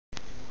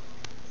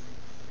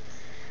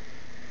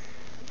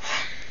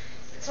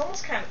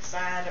almost kind of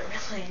sad. It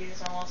really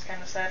is almost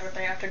kind of sad what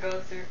they have to go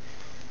through.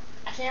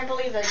 I can't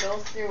believe they go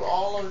through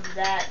all of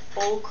that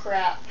bull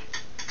crap.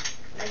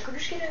 They could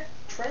just get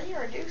a tray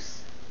or a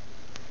deuce.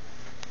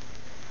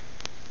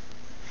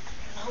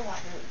 I don't know why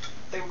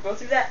they would go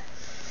through that.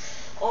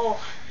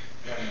 Oh.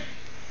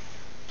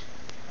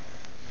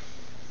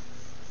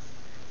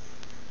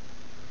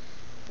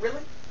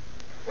 Really?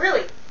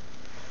 Really?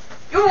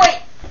 You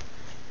wait!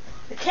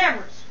 The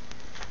cameras.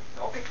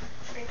 Okay.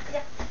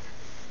 Yeah.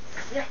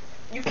 Yeah.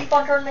 You keep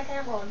on turning the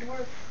camera on.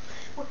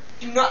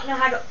 Do you not know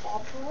how to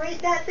operate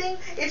that thing?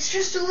 It's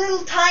just a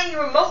little tiny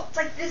remote. It's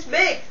like this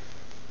big.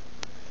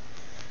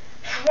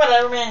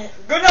 Whatever, man.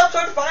 Good enough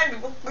sort to find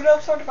people. Good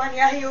enough sort to find.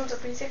 Yeah, he owns a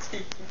 360.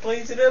 He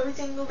plays it every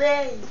single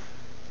day.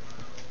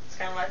 It's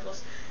kind of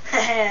lifeless.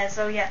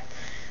 So yeah,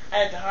 I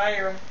had to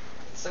hire him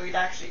so he'd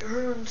actually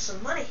earn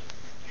some money.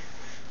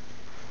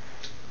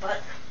 But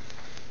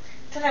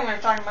today we're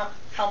talking about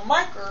how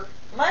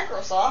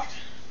Microsoft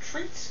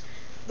treats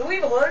the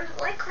Weebolhood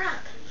like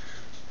crap.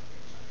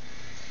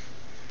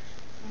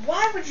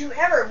 Why would you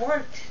ever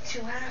want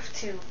to have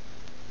to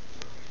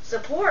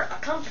support a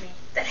company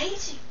that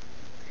hates you?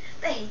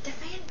 They hate the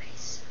fan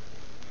base.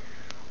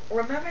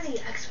 Remember the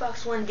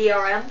Xbox One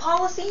DRM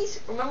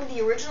policies? Remember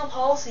the original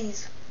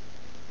policies?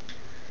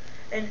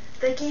 And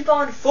they keep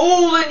on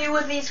fooling you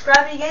with these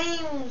crappy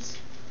games.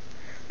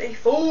 They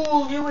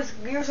fooled you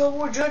with Gears of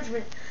War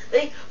Judgment.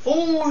 They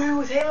fooled you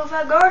with Halo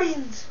 5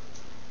 Guardians.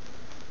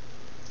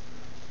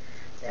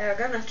 They're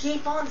gonna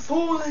keep on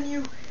fooling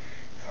you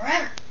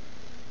forever.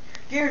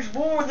 Gears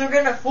 4, they're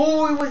gonna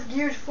fool you with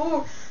Gears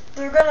 4.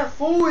 They're gonna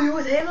fool you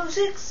with Halo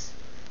 6.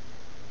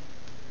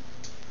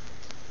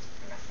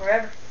 They're gonna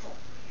forever fool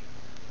you.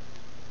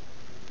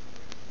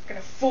 They're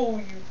gonna fool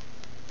you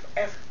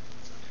forever.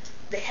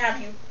 They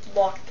have you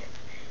locked in.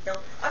 Now,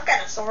 I'm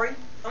kinda sorry.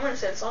 I'm gonna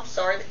say this. I'm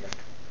sorry that you have to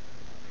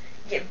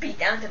get beat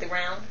down to the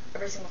ground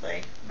every single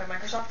day by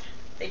Microsoft.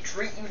 They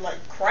treat you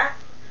like crap.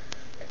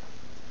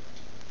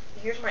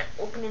 Here's my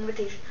open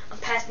invitation. I'm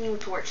passing you a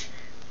torch.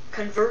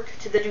 Convert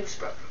to the deuce,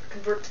 brother.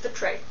 Convert to the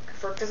tray.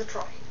 Convert to the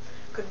try.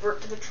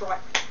 Convert to the try.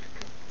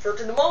 Convert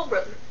to the mole,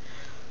 brother.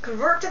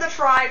 Convert to the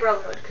try,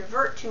 brotherhood.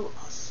 Convert to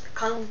us.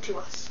 Come to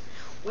us.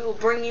 We will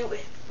bring you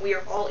in. We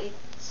are all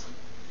equals.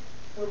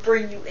 We'll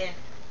bring you in.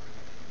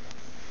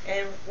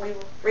 And we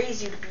will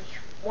raise you to be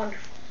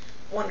wonderful.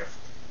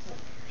 Wonderful.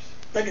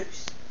 The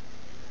deuce.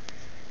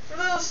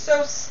 They're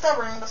so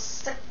stubborn to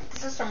stick with the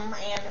system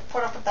and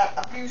put up with that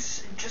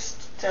abuse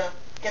just to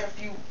get a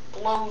few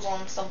blows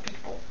on some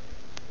people.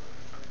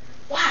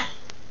 Why?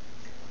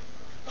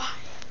 Why?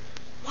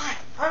 Why?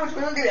 Why would you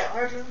want to do that?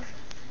 Why would you?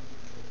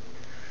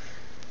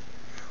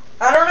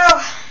 I don't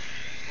know.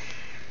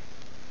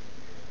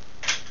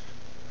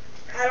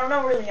 I don't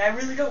know, really. I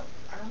really don't.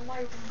 I don't know why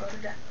you would go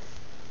to that.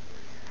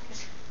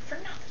 Just for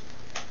nothing.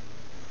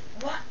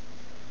 What?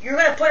 You're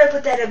gonna put up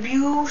with that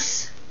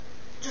abuse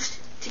just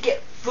to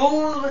get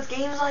fooled with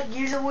games like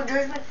Gears of War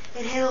Judgment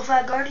and Halo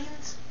 5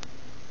 Guardians?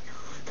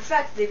 The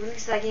fact that they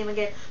released that game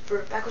again for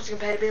backwards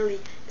compatibility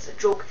is a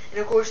joke. And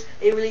of course,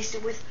 they released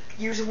it with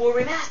Gears of War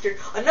Remastered.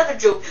 Another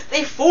joke.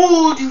 They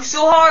fooled you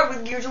so hard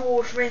with Gears of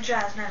War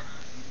franchise now.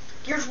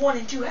 Gears 1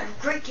 and 2 had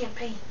great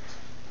campaigns.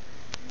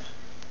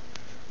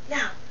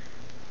 Now,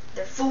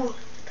 they're fooling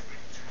with the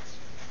franchise.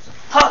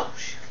 Hollow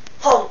shit.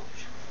 Hollow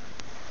shit.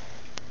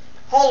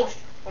 Hollow shit.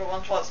 What it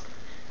once was.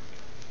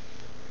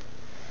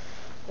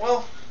 Well,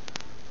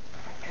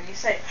 what can you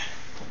say?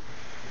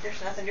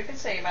 There's nothing you can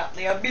say about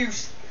the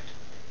abuse.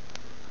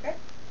 Okay?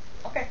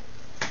 Okay.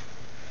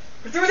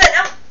 We're through with that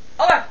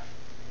now? Okay.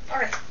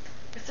 Alright.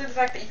 We're through the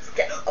fact that you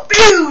get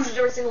abused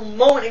every single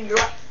moment in your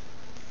life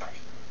by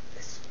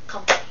this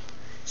company.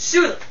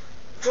 Sue them.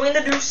 Join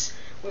the deuce.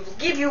 We will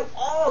give you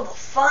all the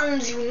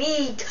funds you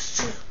need to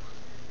sue them.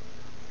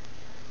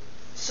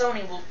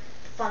 Sony will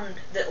fund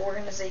the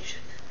organization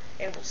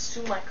and will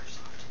sue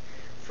Microsoft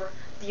for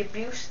the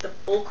abuse, the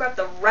bullcrap,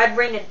 the red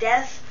ring of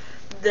death,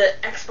 the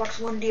Xbox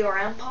One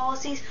DRM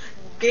policies,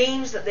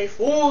 games that they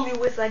fool you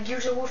with like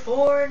Gears of War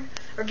 4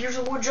 or Gears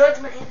of War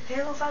Judgment and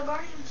Halo 5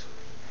 Guardians.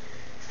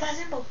 It's that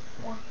simple.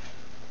 Or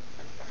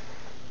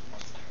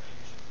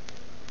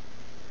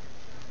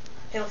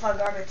Halo 5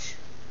 garbage.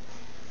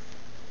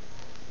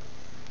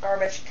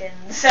 Garbage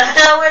tins.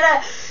 How about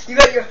that?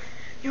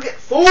 You get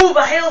fooled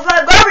by Halo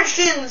 5 garbage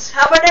tins.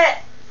 How about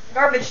that?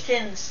 Garbage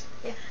tins.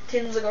 Yeah,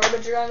 tins of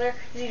garbage around there.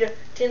 You see the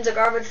tins of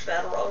garbage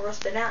that are all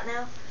rusted out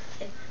now,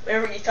 and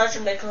whenever you touch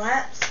them, they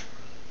collapse.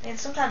 And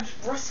sometimes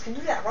rust can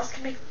do that. Rust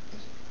can make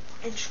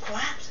it just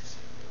collapses.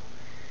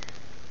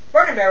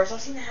 Burning barrels, I've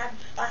seen that happen.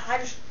 I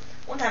just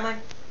one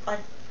time I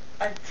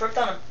tripped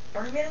on a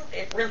burning barrel.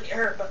 It really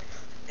hurt, but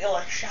it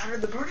like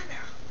shattered the burning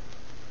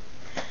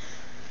barrel.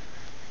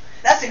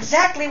 That's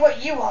exactly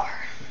what you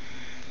are.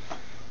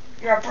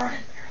 You're a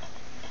burning barrel.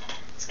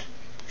 It's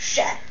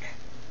shattered,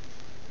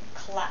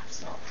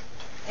 collapsed,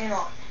 and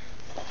on.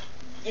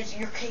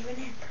 You're caving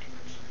in, pretty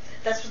much.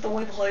 That's what the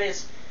Weebolhood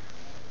is.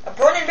 A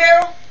burning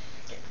barrel,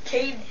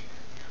 caved in.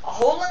 A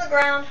hole in the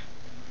ground,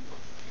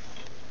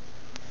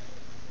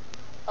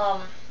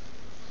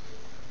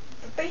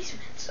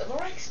 basements of the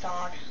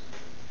Reichstag.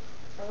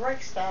 The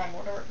Reichstag,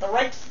 whatever. The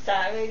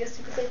Reichstag, I guess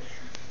you could say.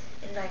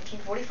 In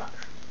 1945.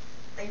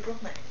 April,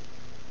 May.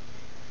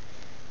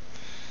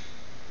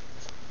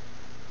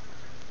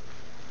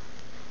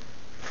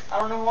 I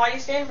don't know why you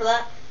stand for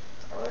that.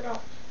 I really don't.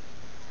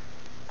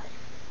 I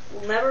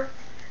will never,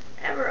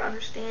 ever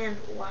understand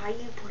why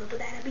you put up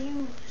with that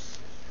abuse.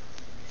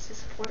 Just to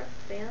support a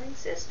failing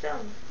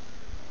system.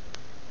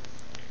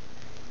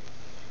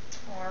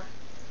 Or,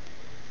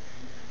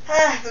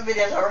 the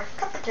video's over.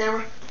 Cut the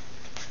camera.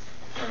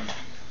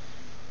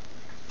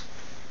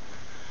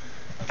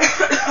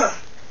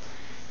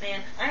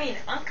 Man, I mean,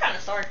 I'm kind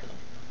of sorry for them.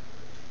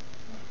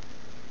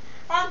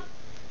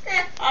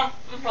 I'm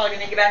probably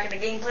gonna get back into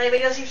gameplay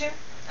videos here soon.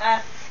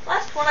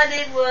 Last one I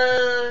did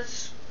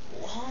was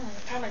a long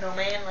time ago,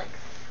 man. Like,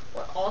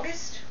 what,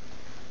 August?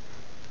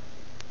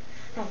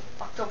 No,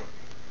 October.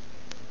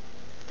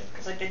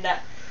 Because I did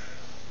that.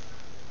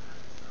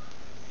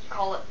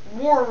 Call it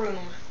War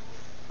Room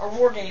or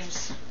War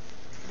Games.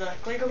 The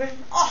ColecoVision.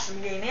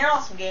 Awesome game, man.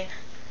 Awesome game.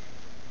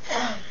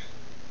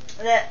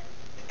 That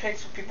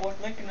takes what people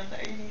like Lincoln in the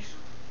 80s.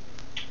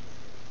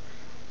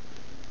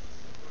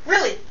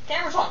 Really?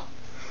 Camera's on.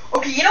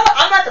 Okay, you know what?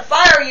 I'm about to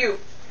fire you.